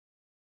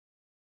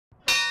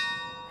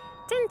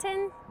Tin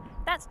tin!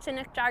 That's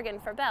Chinook jargon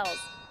for bells.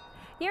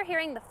 You're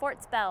hearing the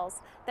fort's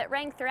bells that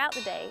rang throughout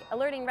the day,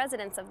 alerting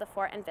residents of the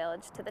fort and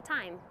village to the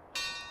time.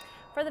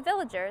 For the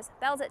villagers,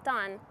 bells at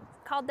dawn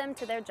called them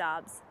to their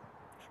jobs.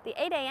 The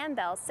 8 a.m.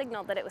 bells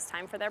signaled that it was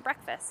time for their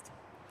breakfast.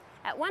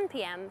 At 1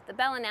 p.m., the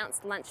bell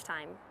announced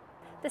lunchtime.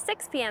 The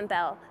 6 p.m.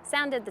 bell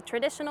sounded the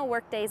traditional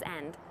workday's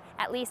end,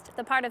 at least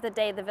the part of the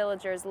day the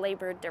villagers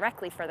labored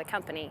directly for the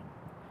company.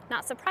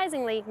 Not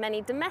surprisingly,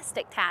 many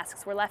domestic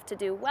tasks were left to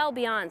do well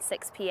beyond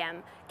 6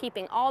 p.m.,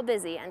 keeping all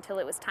busy until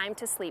it was time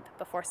to sleep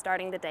before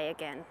starting the day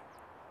again.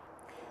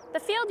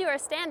 The field you are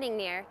standing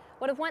near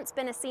would have once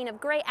been a scene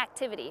of great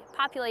activity,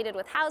 populated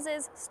with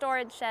houses,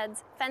 storage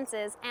sheds,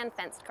 fences, and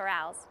fenced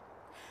corrals.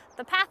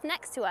 The path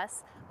next to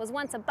us was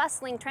once a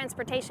bustling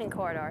transportation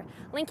corridor,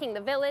 linking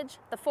the village,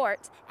 the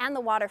fort, and the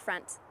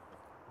waterfront.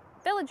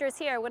 Villagers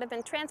here would have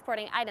been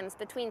transporting items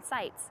between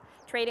sites,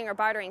 trading or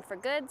bartering for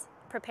goods,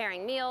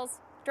 preparing meals,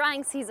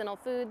 drying seasonal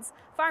foods,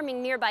 farming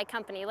nearby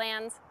company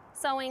lands,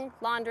 sewing,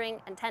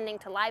 laundering, and tending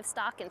to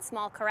livestock in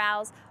small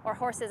corrals or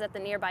horses at the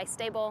nearby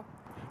stable,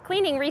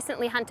 cleaning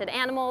recently hunted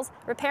animals,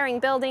 repairing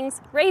buildings,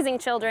 raising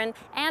children,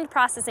 and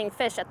processing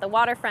fish at the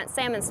waterfront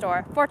salmon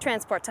store for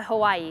transport to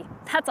Hawaii.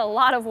 That's a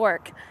lot of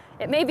work.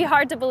 It may be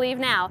hard to believe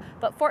now,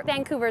 but Fort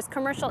Vancouver's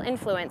commercial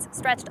influence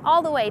stretched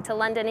all the way to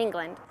London,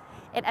 England.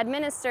 It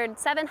administered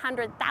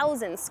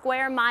 700,000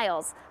 square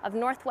miles of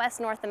northwest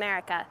North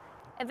America,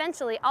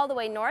 eventually all the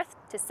way north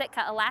to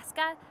Sitka,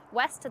 Alaska,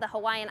 west to the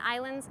Hawaiian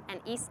Islands,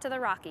 and east to the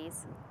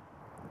Rockies.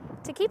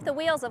 To keep the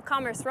wheels of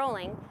commerce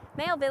rolling,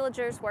 male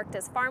villagers worked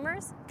as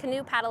farmers,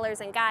 canoe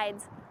paddlers and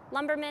guides,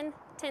 lumbermen,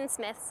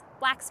 tinsmiths,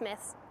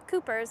 blacksmiths,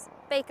 coopers,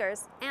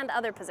 bakers, and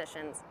other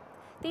positions.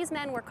 These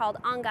men were called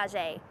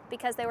engagés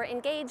because they were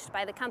engaged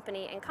by the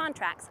company in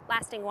contracts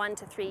lasting 1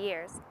 to 3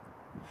 years.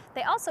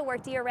 They also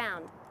worked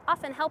year-round,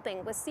 often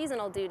helping with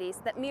seasonal duties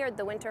that mirrored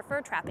the winter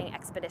fur trapping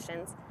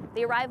expeditions,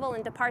 the arrival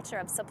and departure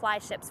of supply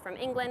ships from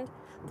England,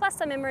 plus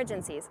some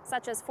emergencies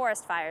such as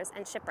forest fires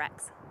and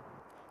shipwrecks.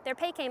 Their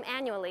pay came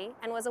annually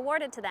and was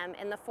awarded to them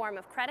in the form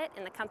of credit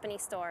in the company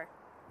store.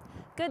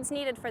 Goods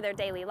needed for their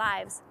daily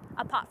lives,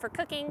 a pot for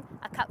cooking,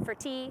 a cup for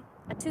tea,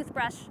 a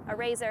toothbrush, a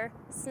razor,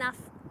 snuff,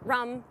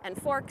 rum,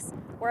 and forks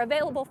were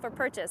available for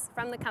purchase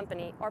from the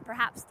company or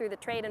perhaps through the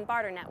trade and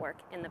barter network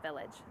in the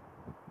village.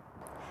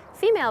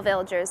 Female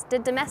villagers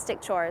did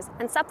domestic chores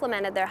and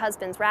supplemented their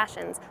husbands'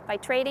 rations by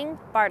trading,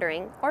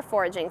 bartering, or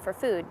foraging for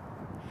food.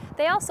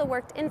 They also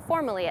worked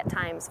informally at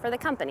times for the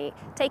company,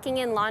 taking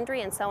in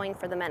laundry and sewing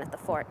for the men at the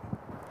fort.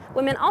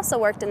 Women also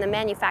worked in the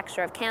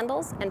manufacture of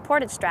candles and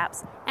portage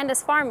straps, and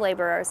as farm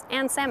laborers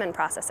and salmon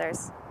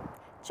processors.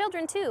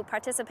 Children, too,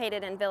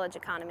 participated in village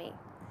economy.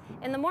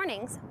 In the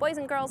mornings, boys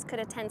and girls could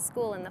attend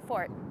school in the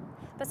fort.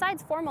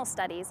 Besides formal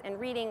studies in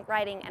reading,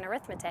 writing, and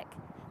arithmetic,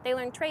 they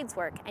learned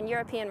tradeswork and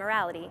European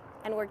morality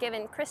and were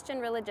given Christian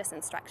religious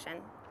instruction.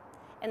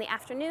 In the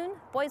afternoon,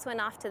 boys went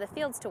off to the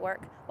fields to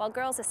work while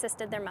girls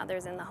assisted their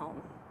mothers in the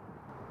home.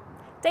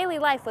 Daily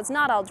life was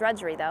not all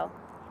drudgery, though.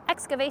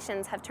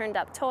 Excavations have turned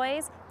up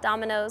toys,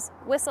 dominoes,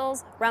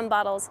 whistles, rum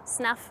bottles,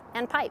 snuff,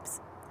 and pipes.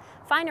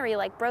 Finery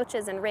like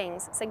brooches and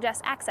rings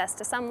suggest access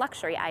to some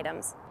luxury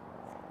items.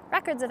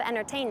 Records of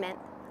entertainment,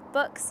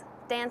 books,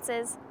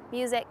 dances,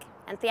 music,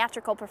 and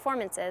theatrical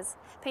performances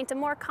paint a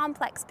more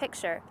complex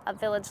picture of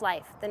village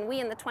life than we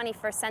in the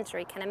 21st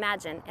century can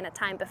imagine in a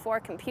time before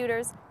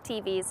computers,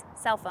 TVs,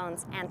 cell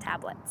phones, and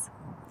tablets.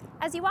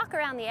 As you walk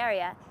around the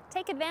area,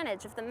 take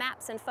advantage of the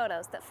maps and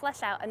photos that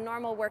flesh out a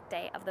normal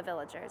workday of the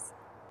villagers.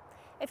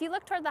 If you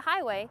look toward the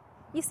highway,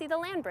 you see the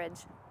land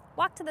bridge.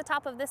 Walk to the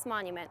top of this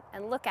monument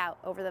and look out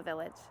over the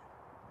village.